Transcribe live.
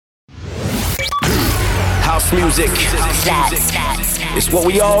house music. It's what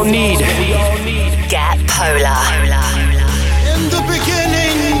we all need. Get polar. In the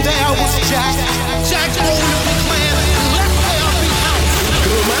beginning there was Jack. Jack owner the clan. Let there be house.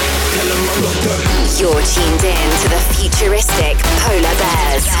 You're tuned in to the futuristic Polar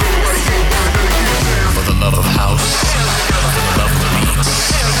Bears. For the love of house, for the love of beats.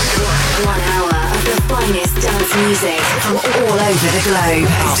 1 hour of the finest dance music from all over the globe.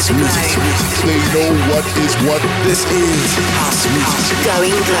 House music. They know what is what. This is house music.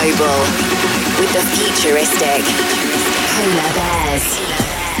 Going global with the futuristic Polar Bears.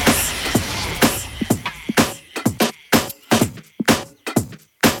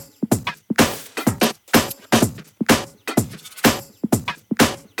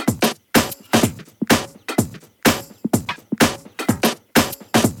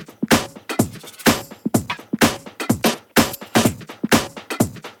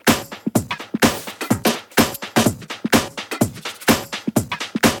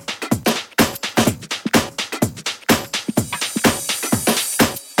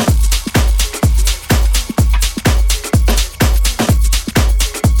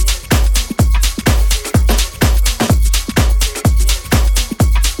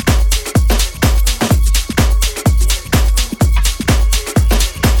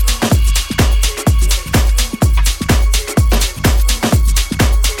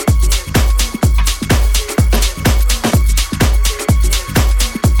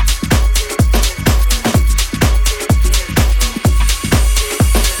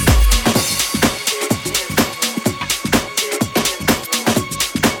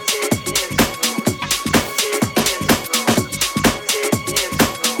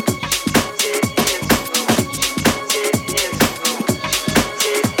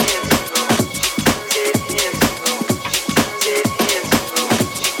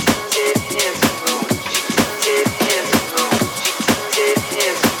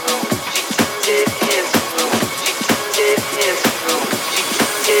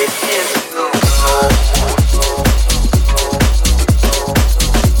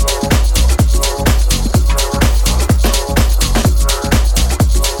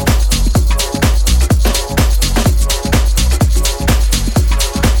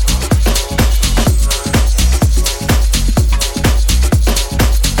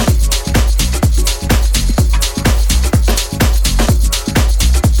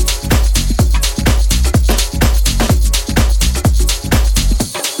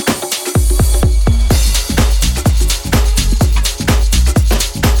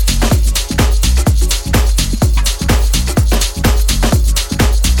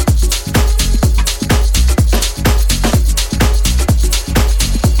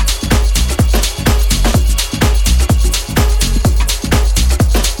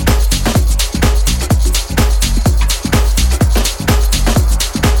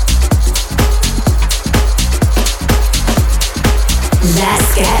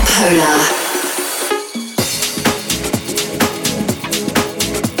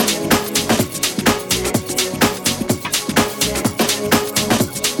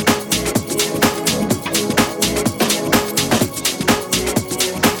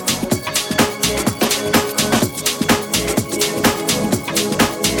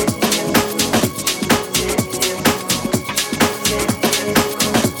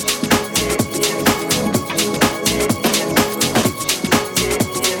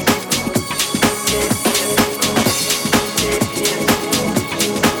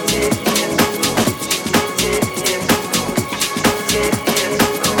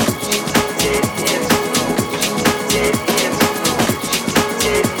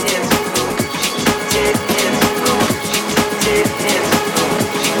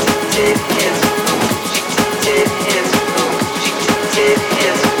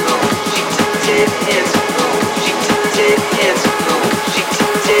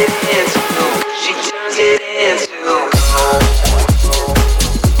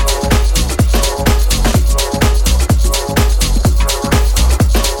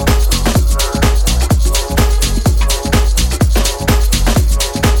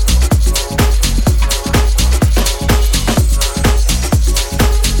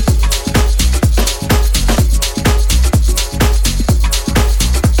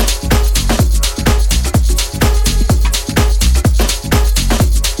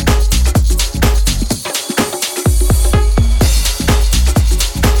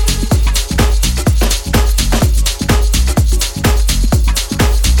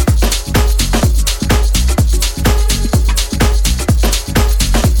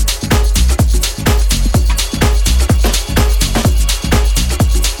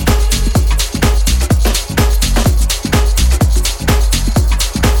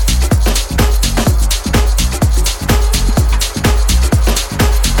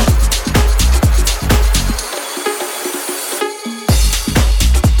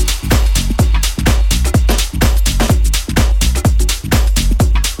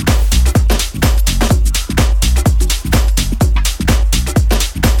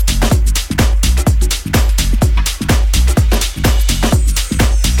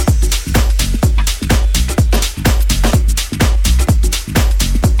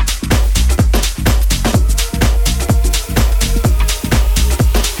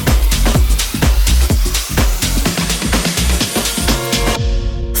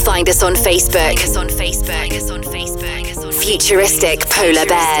 find us on Facebook. Futuristic Polar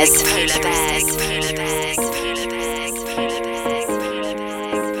Bears.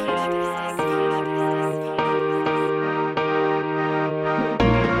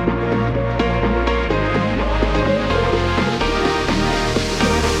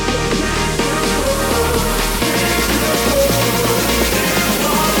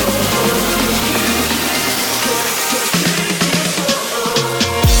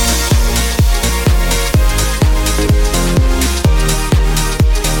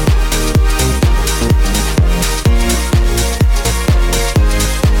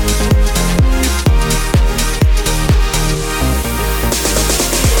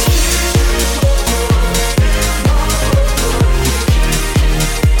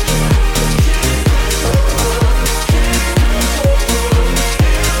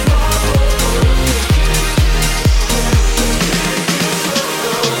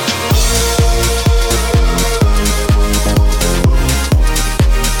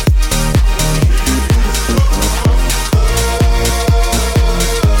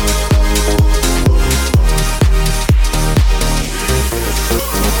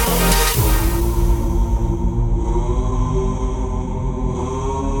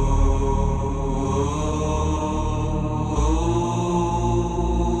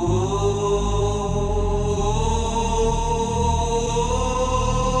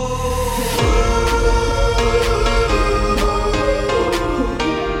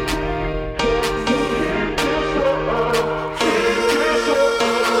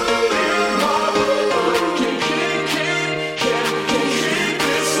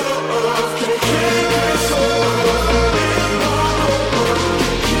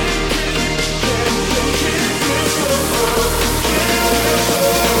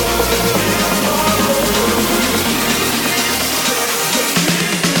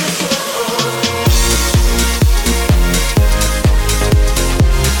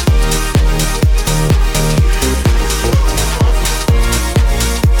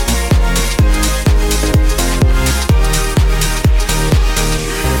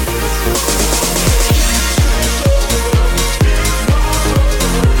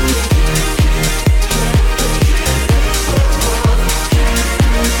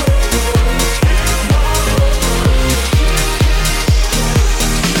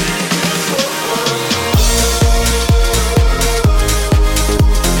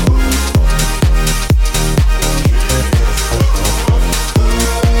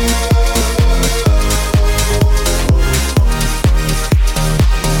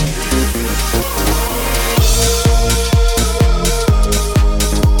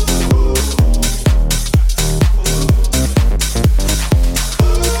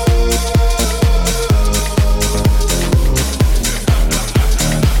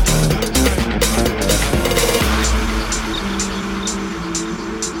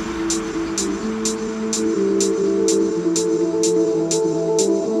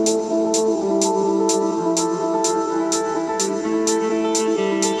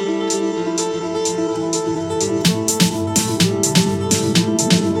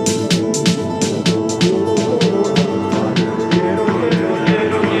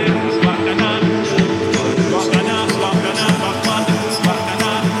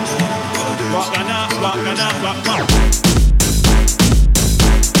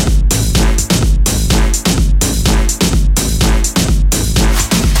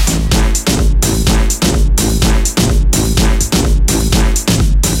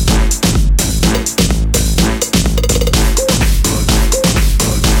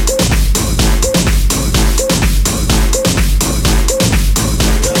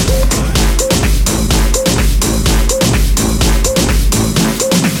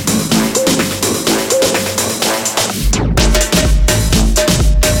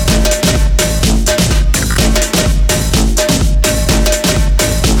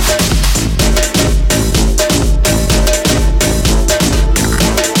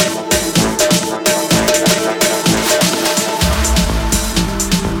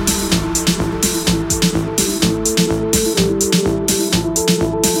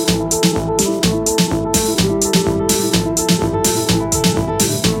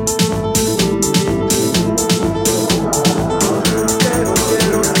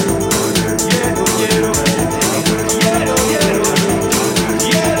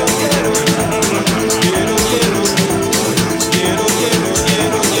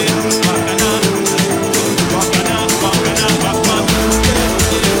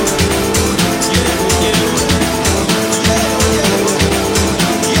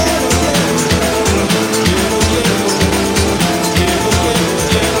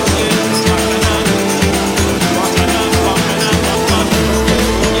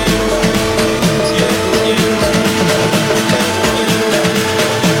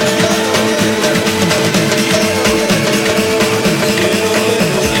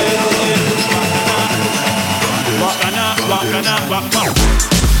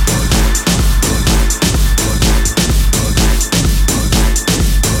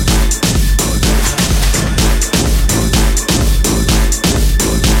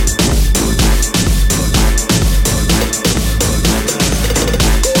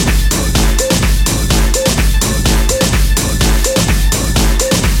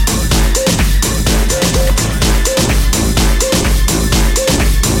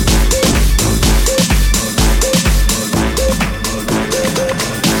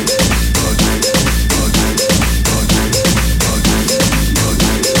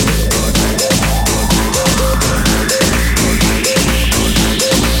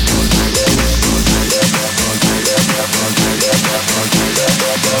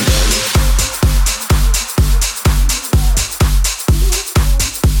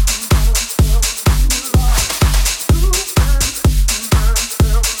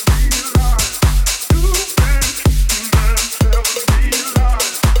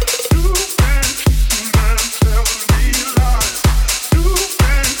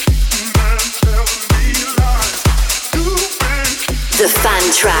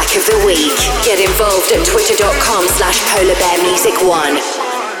 Track of the week. Get involved at twitter.com/polarbearmusic1.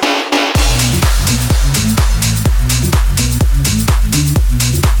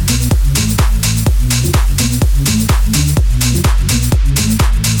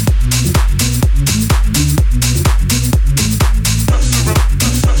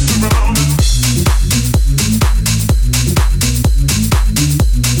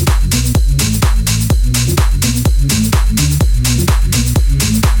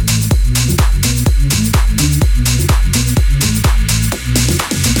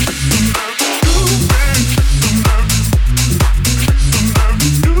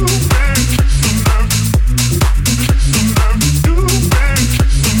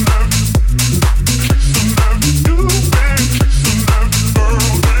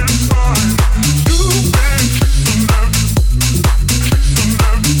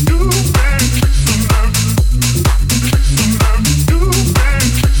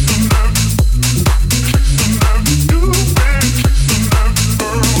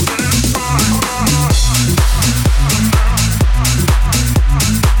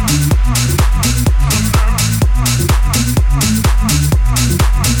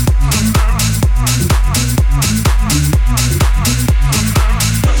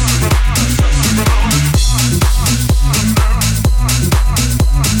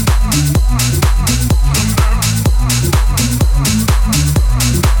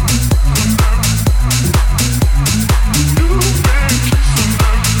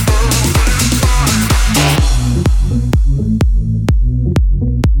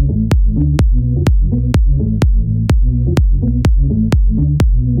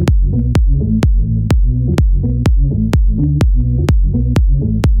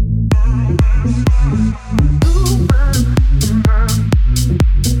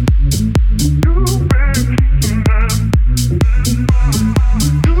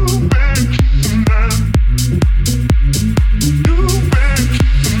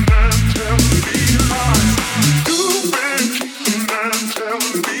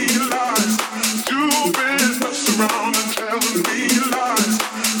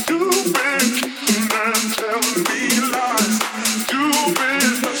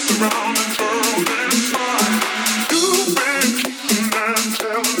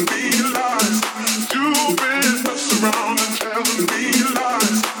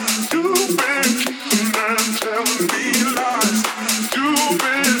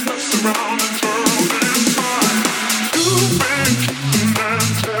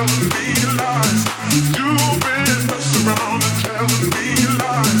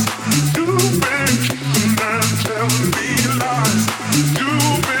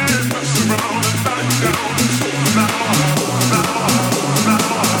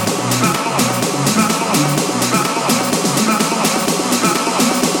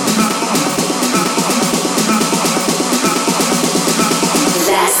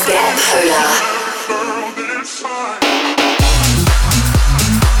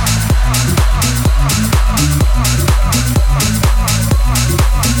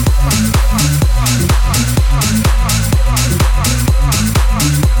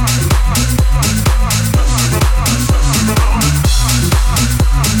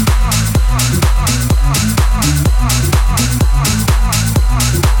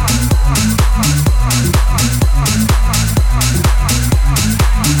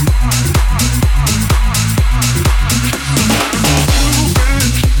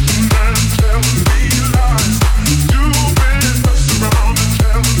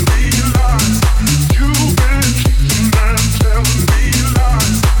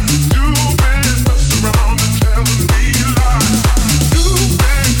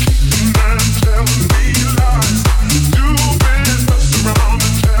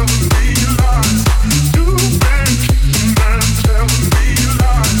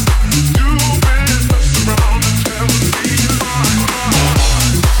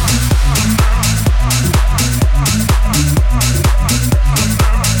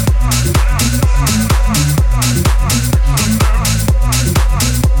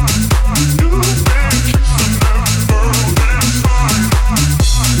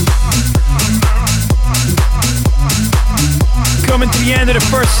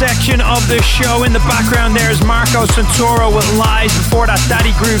 first section of the show. In the background there is Marco Santoro with Lies. Before that,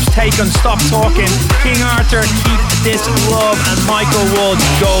 Daddy Groove's take on Stop Talking, King Arthur, Keep This Love, and Michael Wood's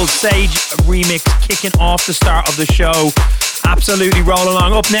Gold Sage remix kicking off the start of the show. Absolutely roll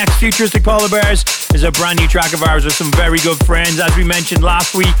along. Up next, Futuristic Polar Bears is a brand new track of ours with some very good friends. As we mentioned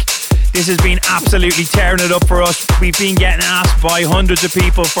last week, this has been absolutely tearing it up for us. We've been getting asked by hundreds of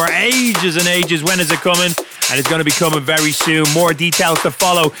people for ages and ages, when is it coming? And it's going to be coming very soon. More details to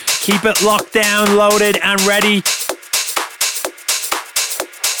follow. Keep it locked down, loaded and ready.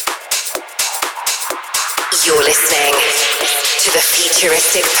 You're listening to the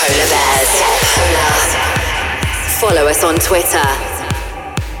Futuristic Polar Bears. Follow us on Twitter.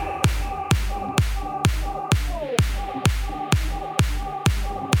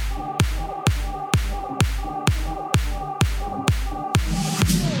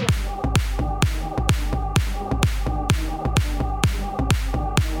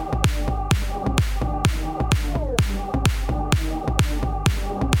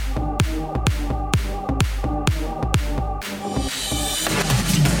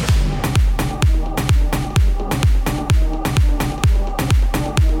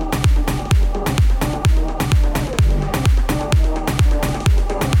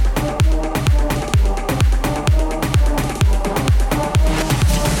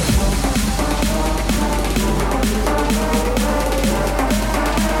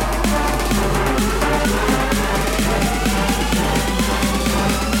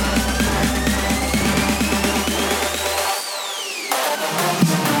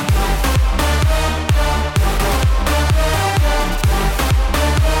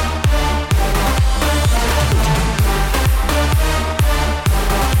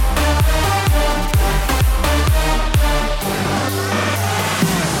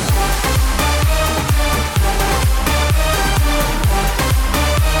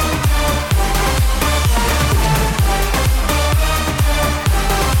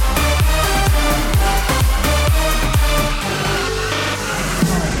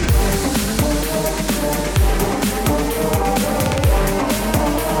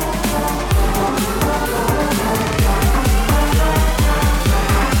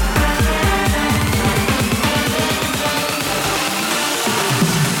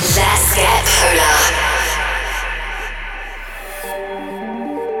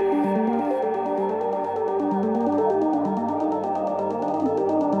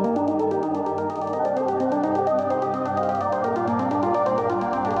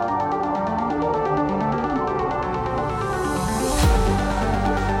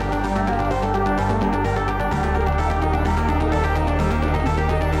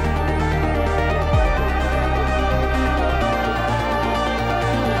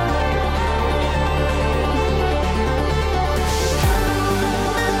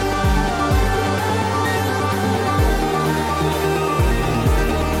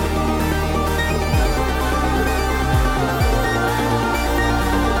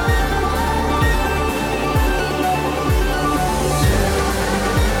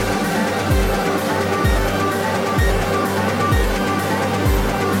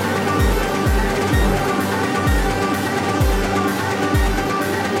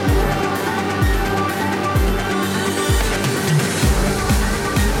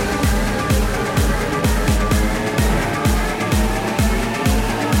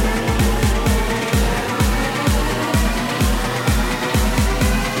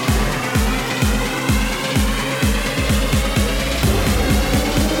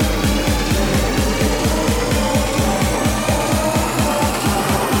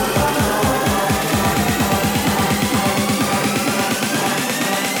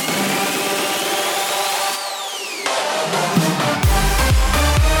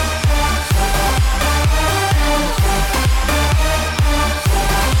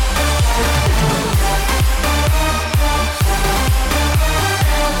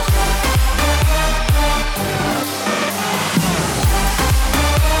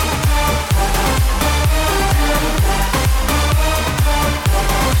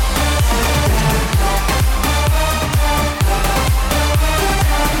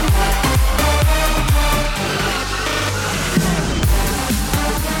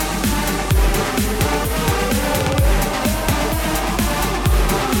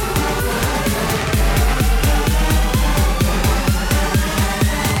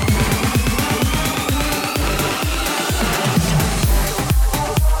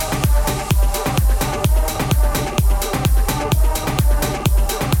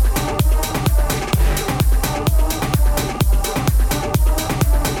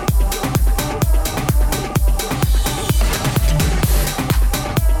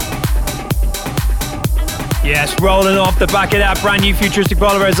 Yes, rolling off the back of that brand new Futuristic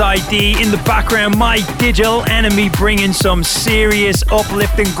Polarized ID. In the background, my digital enemy bringing some serious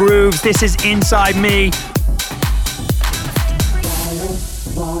uplifting grooves. This is Inside Me.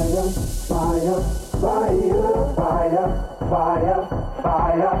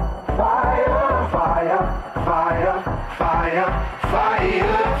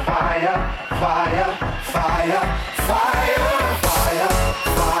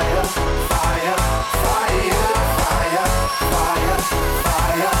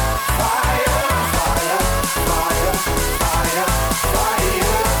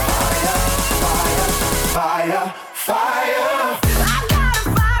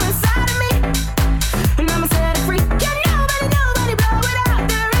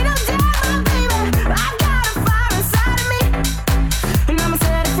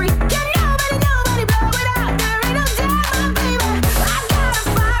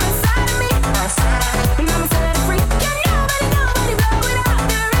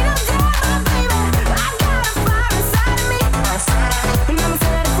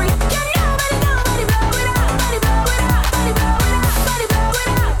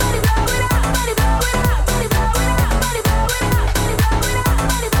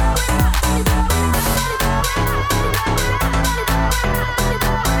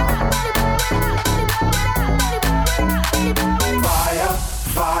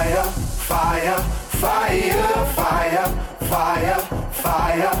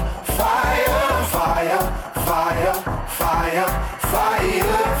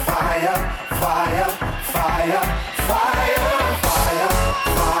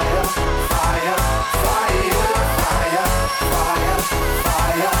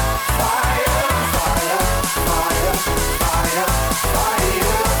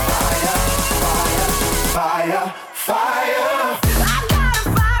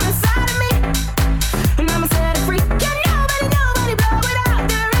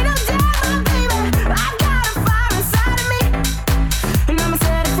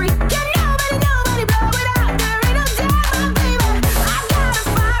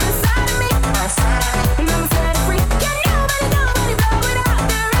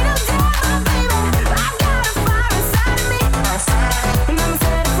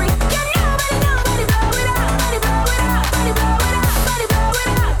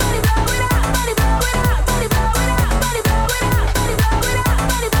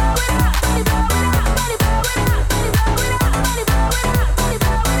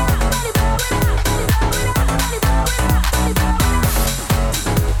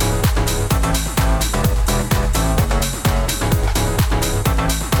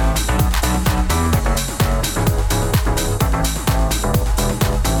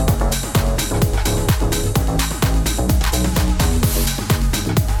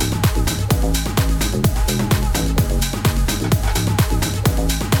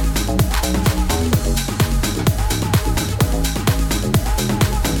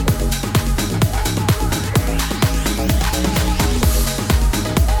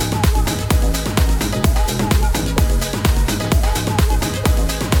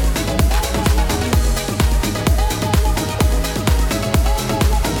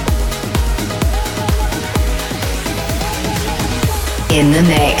 In the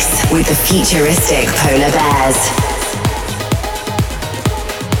mix with the Futuristic Polar Bears.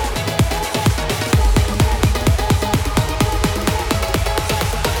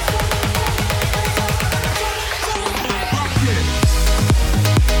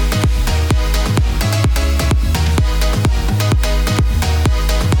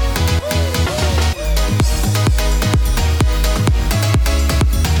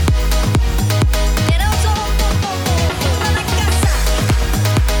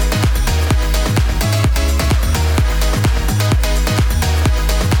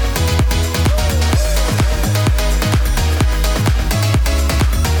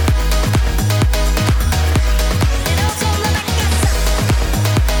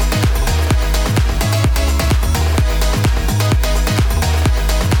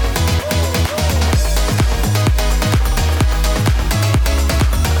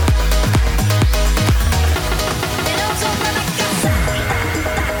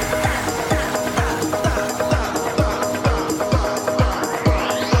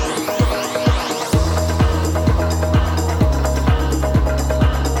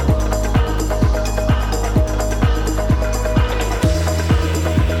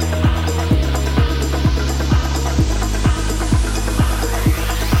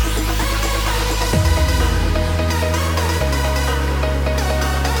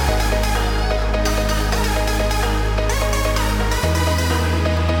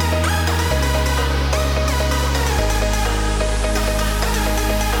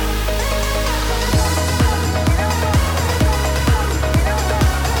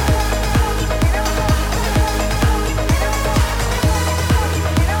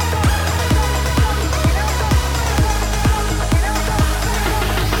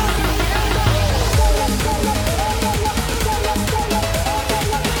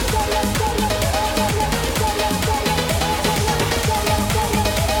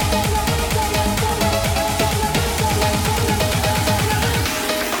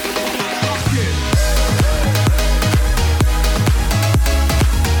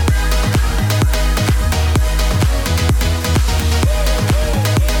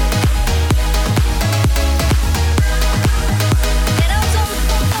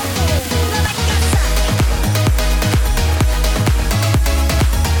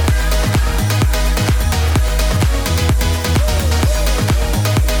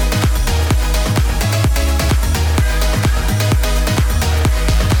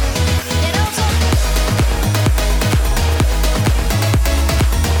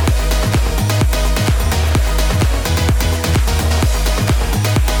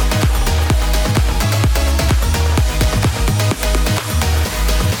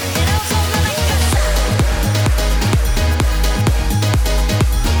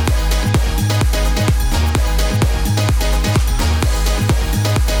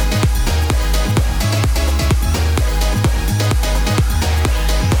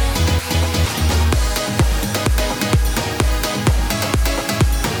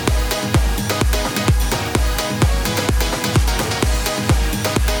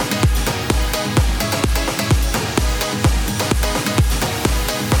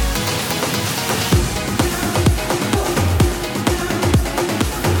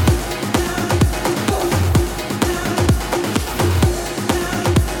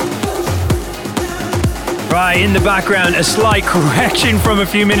 Right, in the background, a slight correction from a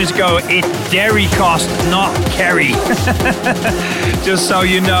few minutes ago. It's Derry Cost, not Kerry. Just so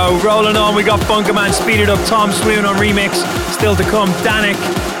you know. Rolling on, we got Funkerman, Speed It Up, Tom Swoon on remix. Still to come, Danik,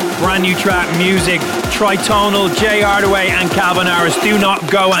 brand new track, Music, Tritonal, Jay Hardaway and Calvin Harris. Do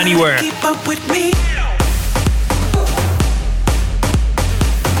not go anywhere. Keep up with me.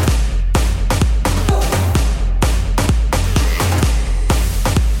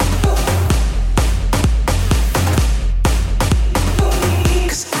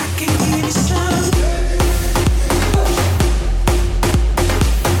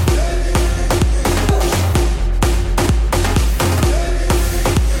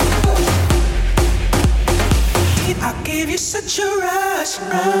 Such a rush,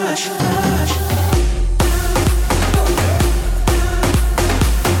 rush, rush.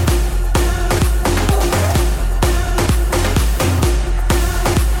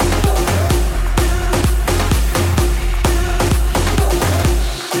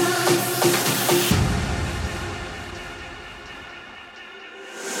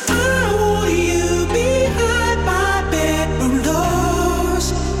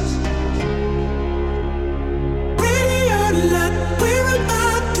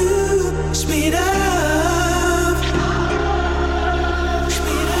 Speed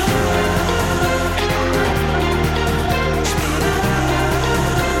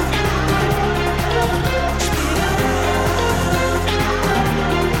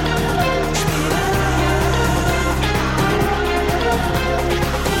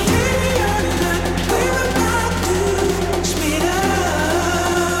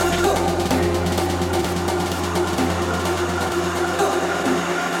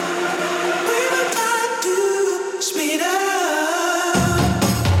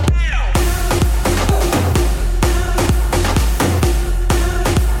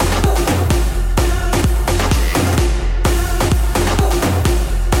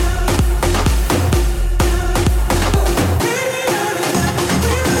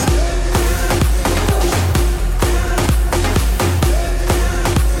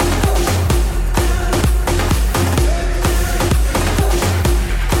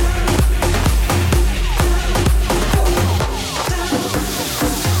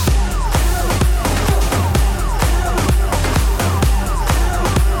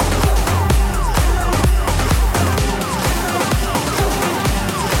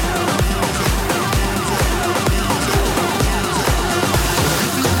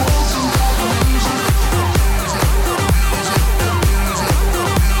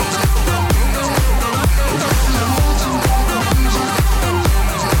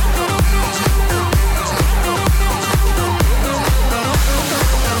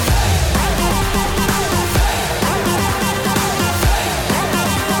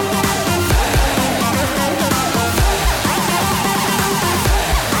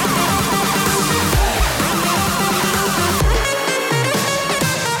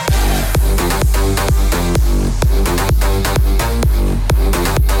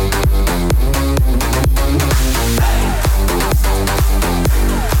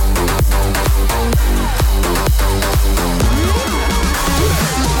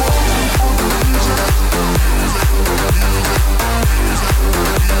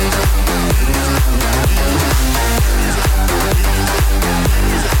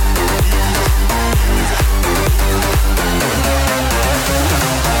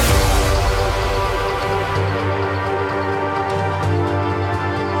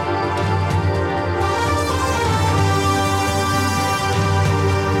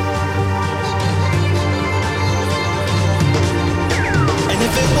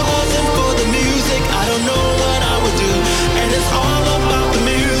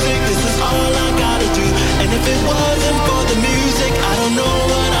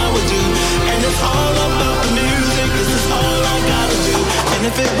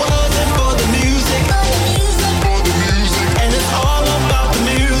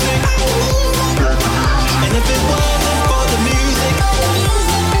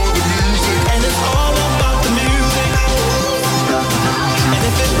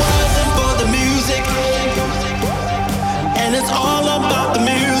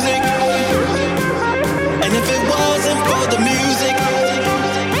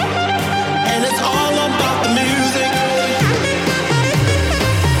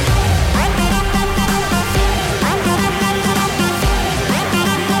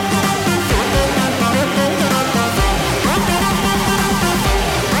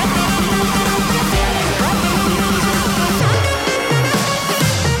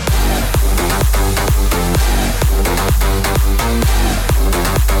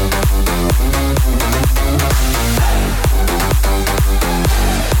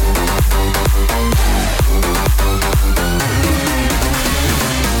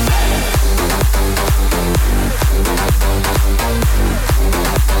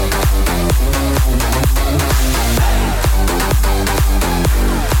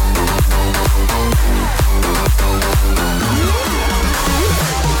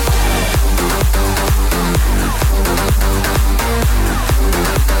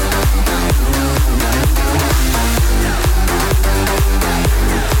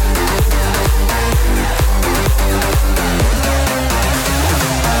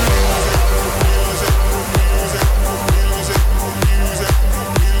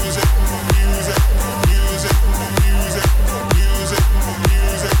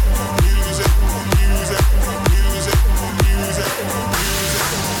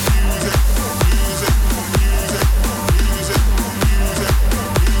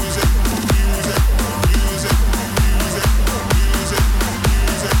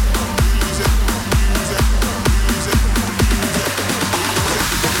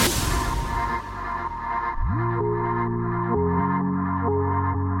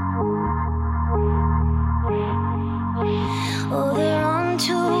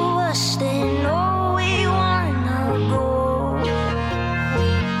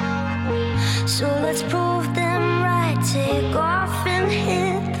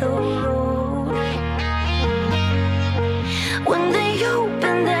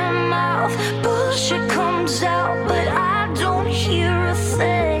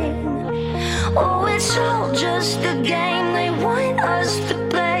to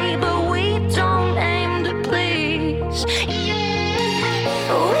play, but we don't aim to please.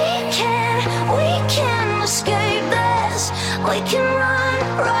 We can escape this. We can run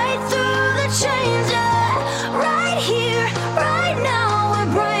right through the chains, yeah. Right here, right now,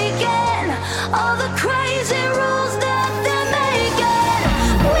 we're breaking all the crazy rules that they're making.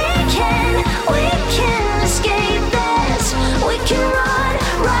 We can escape this. We can run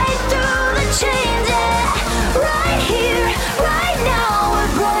right through the chains, yeah. Right here, right now,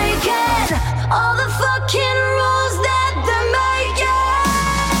 we're breaking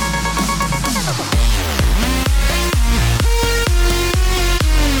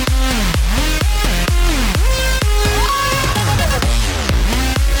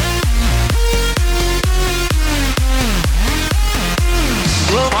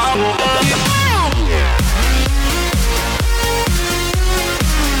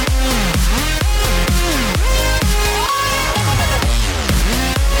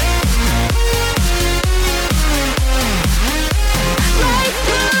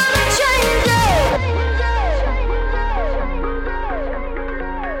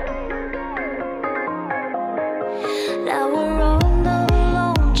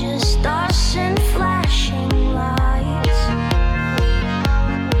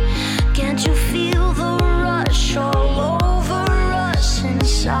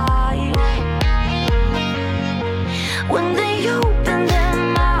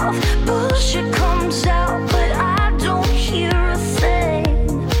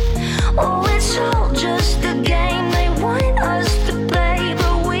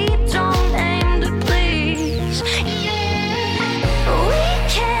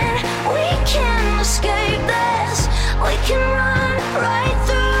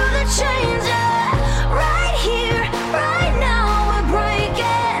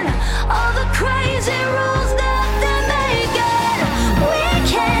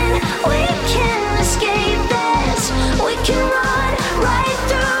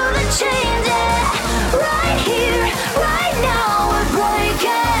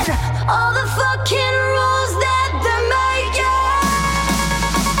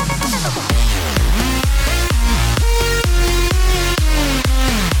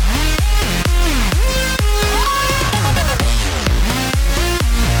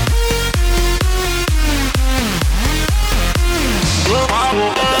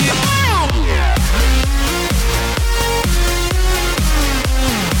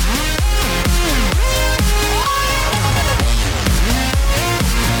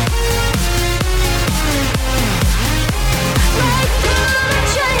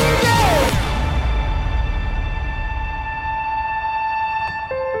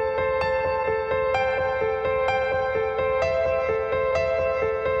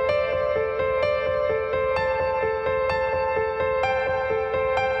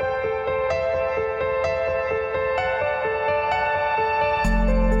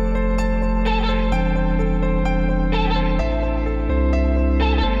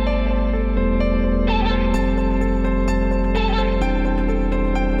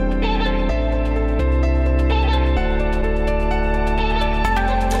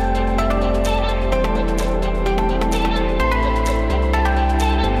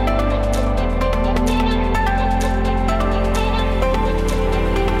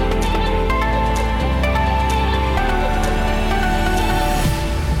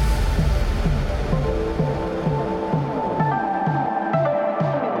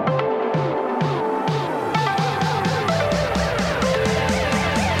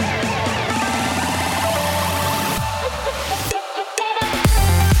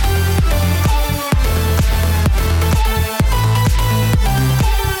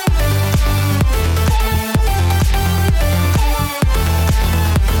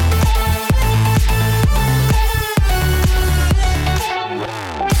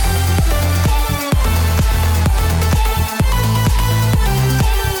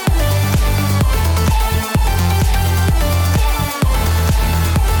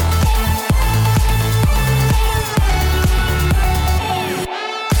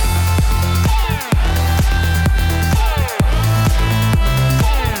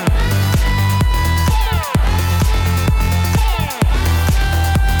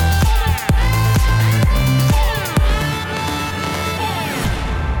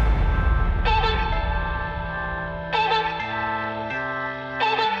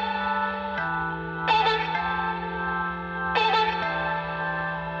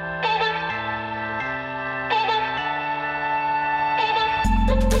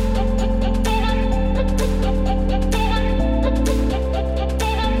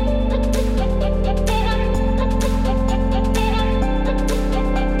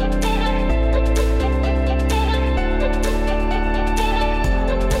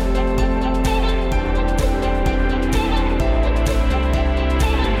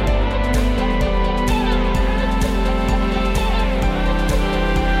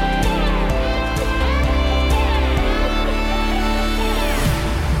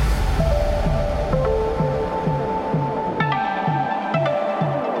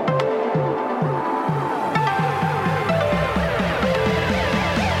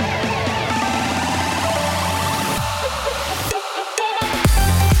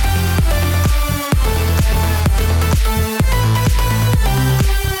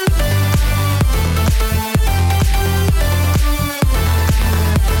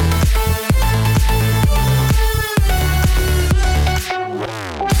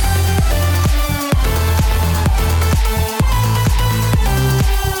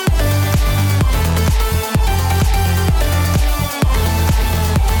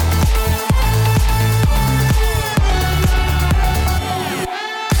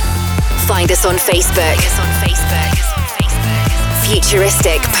us on Facebook.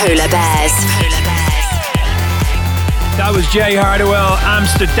 Futuristic Polar Bears. That was Jay Hardwell,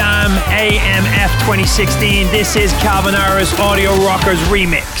 Amsterdam, AMF 2016. This is Calvin Harris, Audio Rockers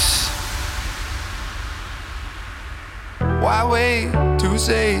Remix. Why wait to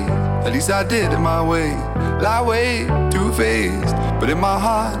say? At least I did it my way. Lie way too faced, but in my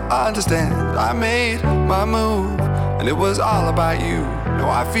heart I understand. I made my move, and it was all about you. Now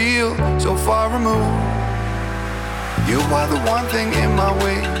I feel so far removed. You are the one thing in my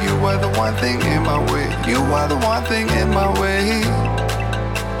way. You are the one thing in my way. You are the one thing in my way.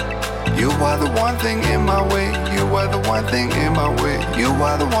 You are the one thing in my way. You are the one thing in my way. You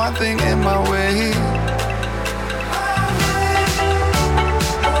are the one thing in my way.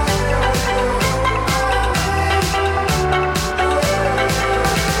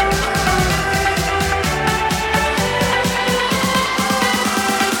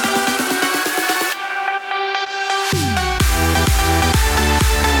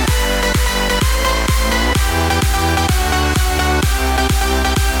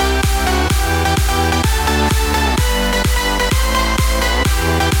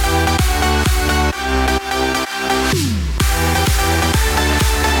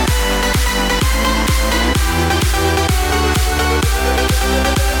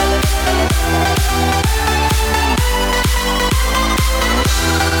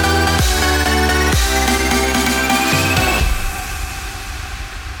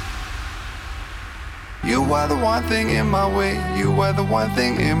 You are the one thing in my way. You are the one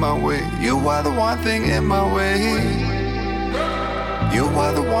thing in my way. You are the one thing in my way. You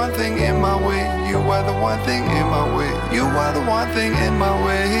are the one thing in my way. You are the one thing in my way. You are the one thing in my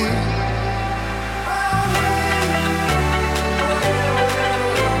way.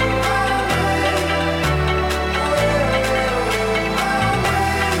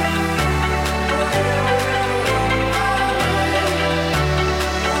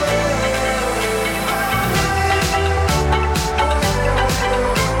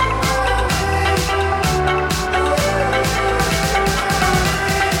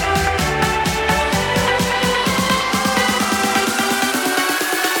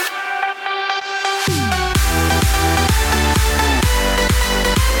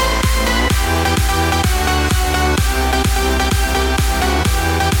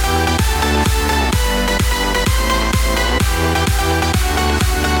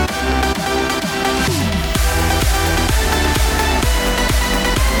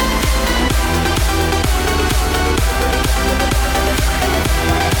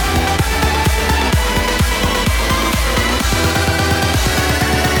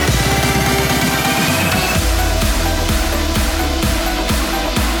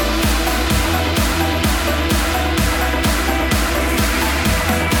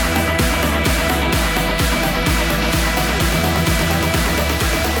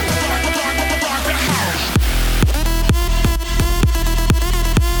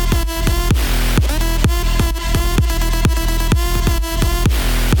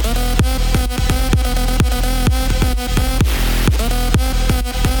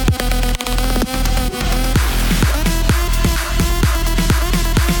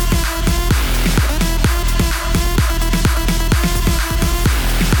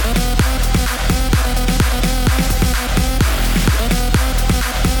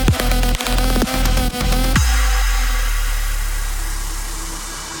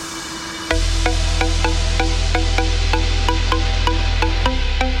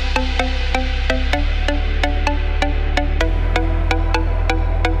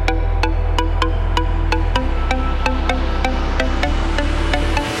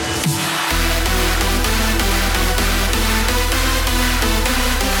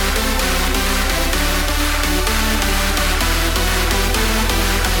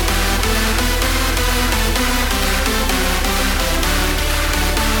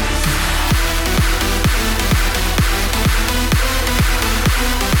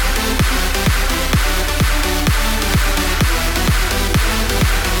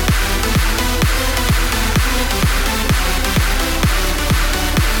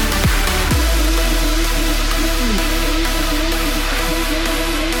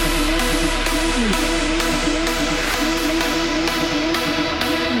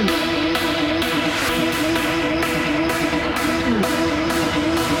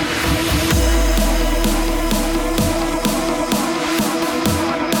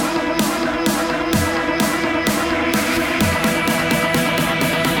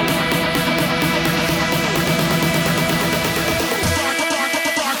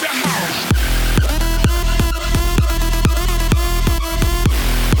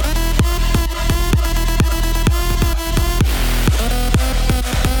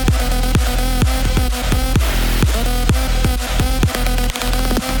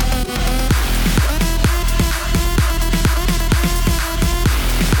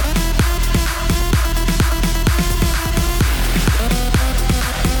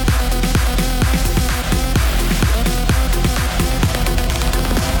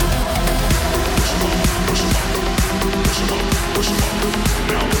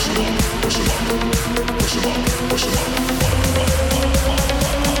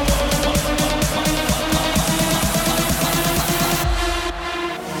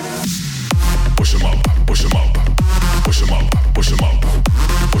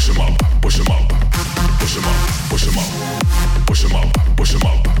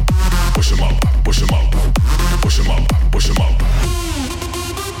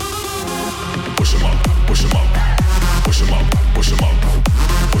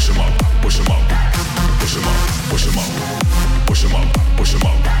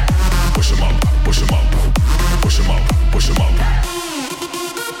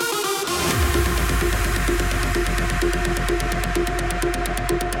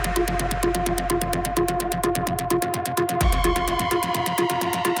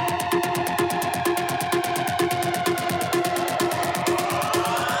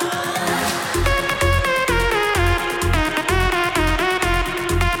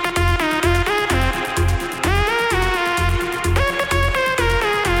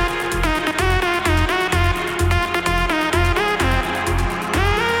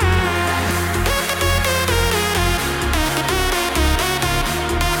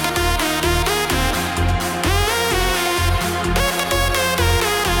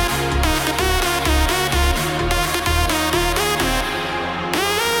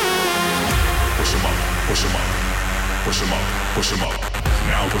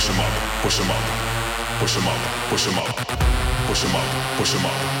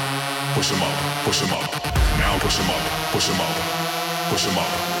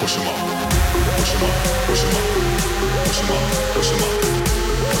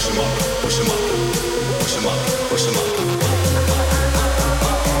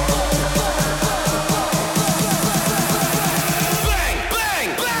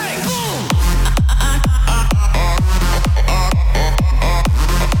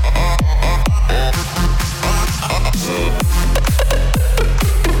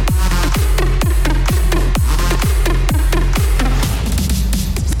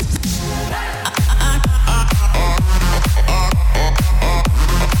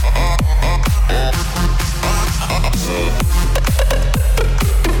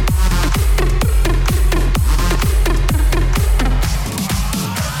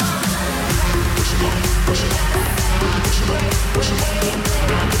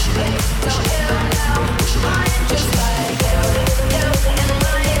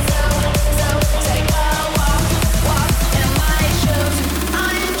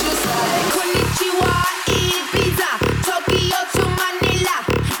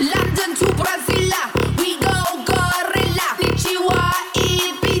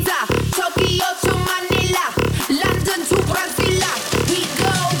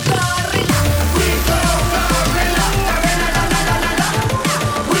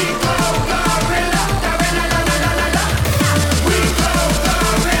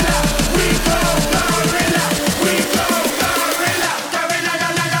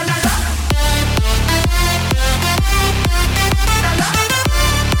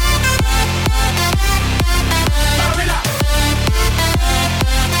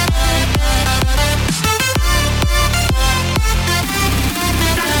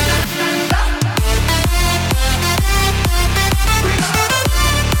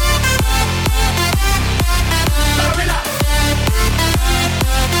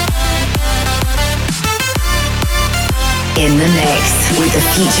 In the mix with the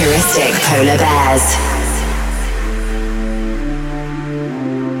futuristic polar bears.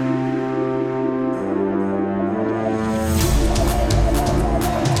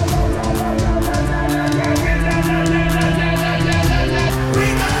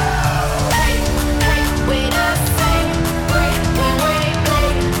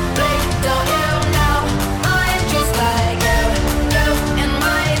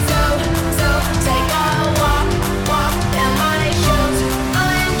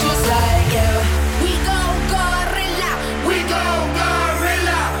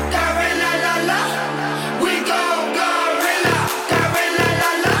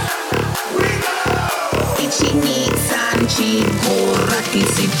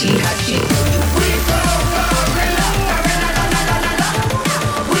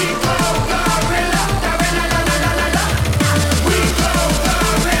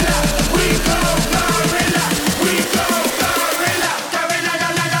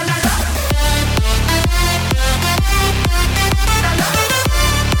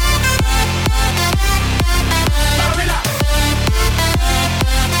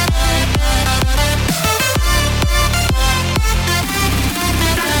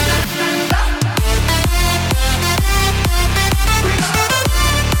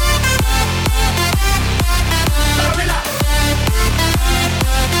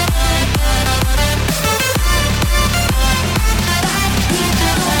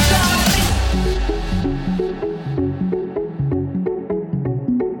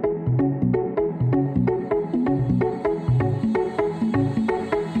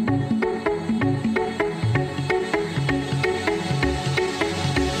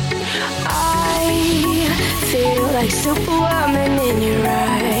 like superwoman in your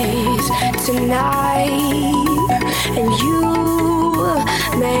eyes tonight. And you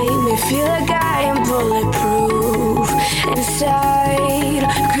make me feel like I am bulletproof inside.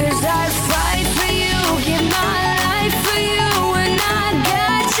 'Cause I fight for you, give my life for you, and I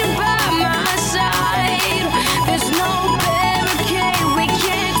got you by my side. There's no barricade we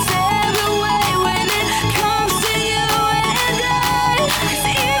can't tear away when it comes to you and I. 'Cause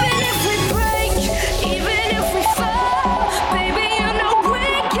even if we break, even if we fall, baby, you know we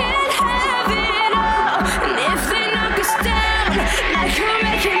can have it all. And if they knock us down like a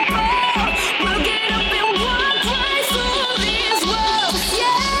wrecking ball, we'll get up and walk right through these walls.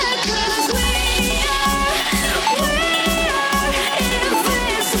 Yeah, 'cause we are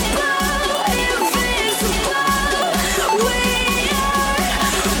invincible, invincible. We are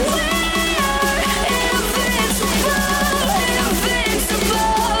invincible,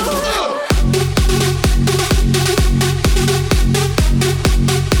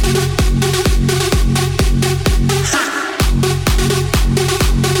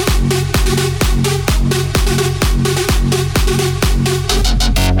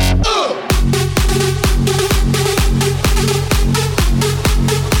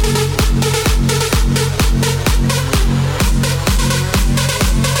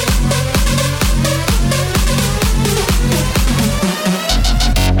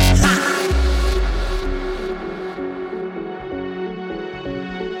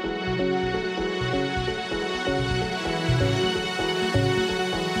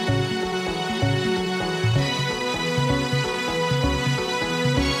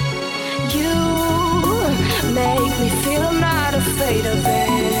 you make me feel I'm not afraid of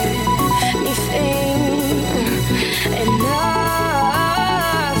anything, and nothing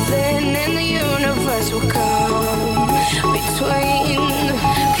in the universe will come between.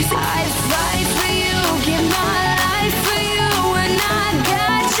 'Cause I fight for you, give my life for you, and I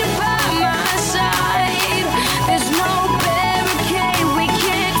got you by my side. There's no barricade we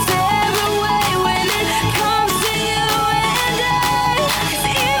can't tear away when it comes to you and I. 'Cause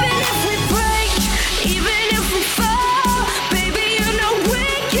even if we break, even if we fall, baby, you know we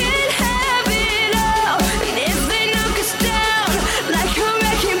can have it all. And if they knock us down like a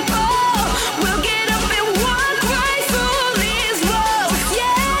wrecking ball, we'll get up and walk right through these walls.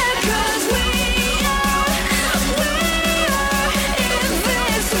 Yeah, 'cause we are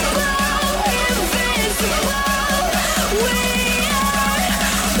invincible, invincible. We are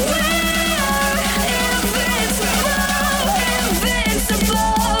invincible,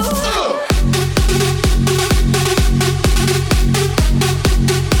 invincible.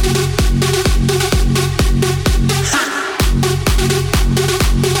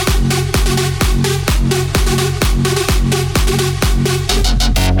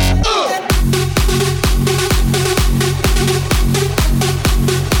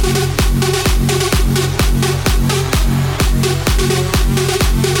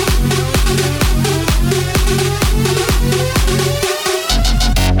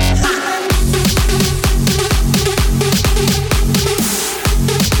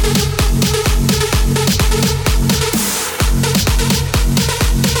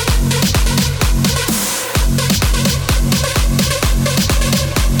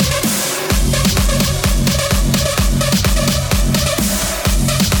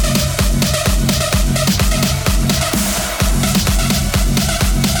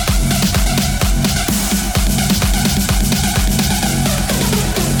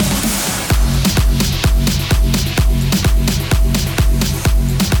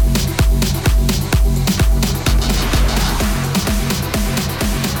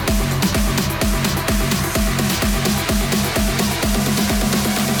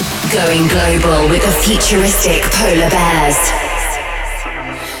 Going global with the futuristic polar bears.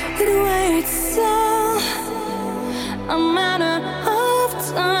 It waits all a matter of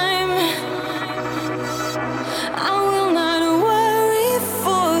time. I will not worry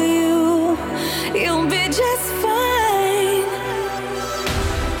for you. You'll be just fine.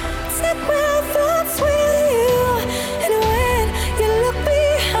 Take my thoughts with you, and when you look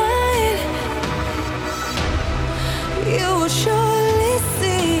behind, you will surely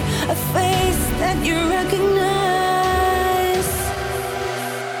see a face that you recognize.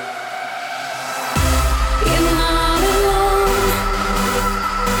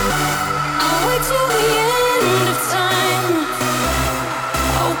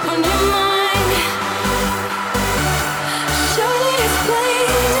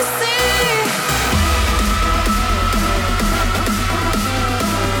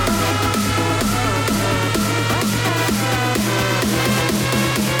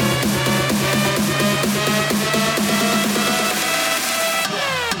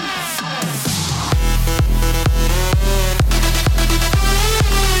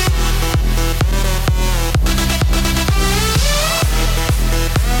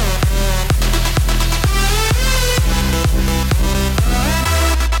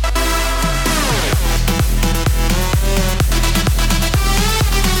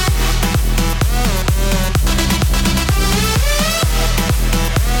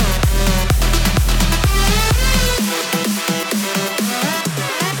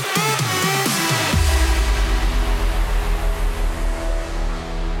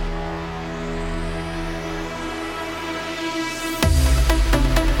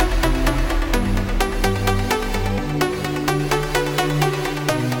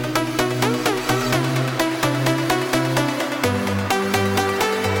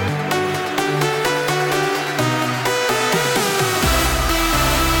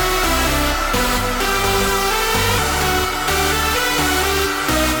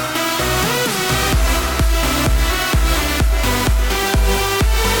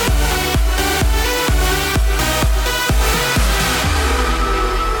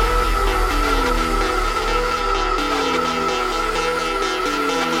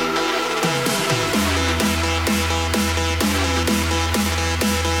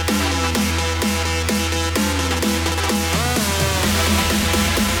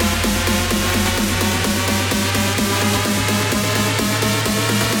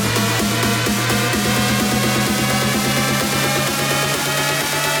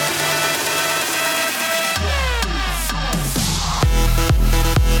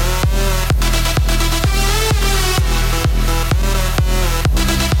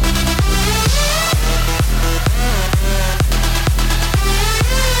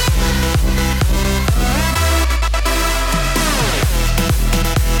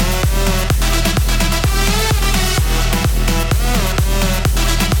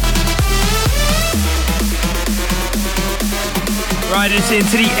 Alright, it's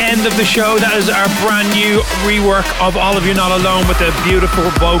into the end of the show. That is our brand new rework of All of You're Not Alone with the beautiful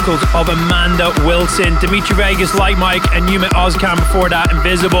vocals of Amanda Wilson, Dimitri Vegas, Light Mike, and Yuma Ozcan before that,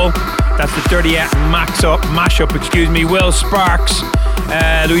 Invisible. That's the 38 mashup, Will Sparks,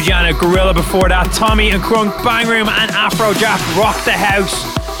 Louisiana Gorilla before that, Tommy and Crunk, Bang Room and Afrojack Rock the House.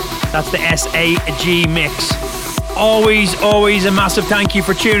 That's the SAG mix. Always a massive thank you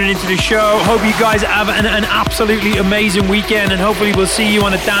for tuning into the show. Hope you guys have an absolutely amazing weekend, and hopefully we'll see you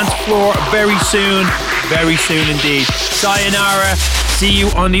on the dance floor very soon indeed. Sayonara, see you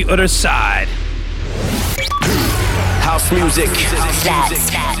on the other side. House music.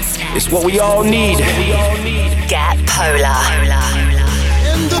 It's what we all need. Get polar.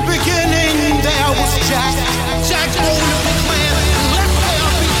 In the beginning, there was Jack. Jack Boland McClan. Let there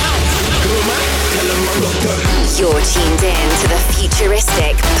be house. You're tuned in to the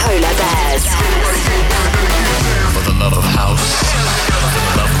futuristic Polar Bears. For the love of house, for the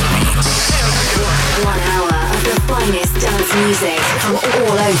love of beats. 1 hour of the finest dance music from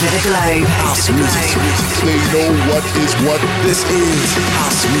all over the globe. House music. They know what this is.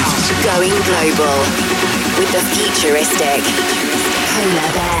 House music. Going global with the futuristic Polar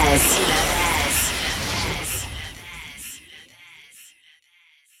Bears.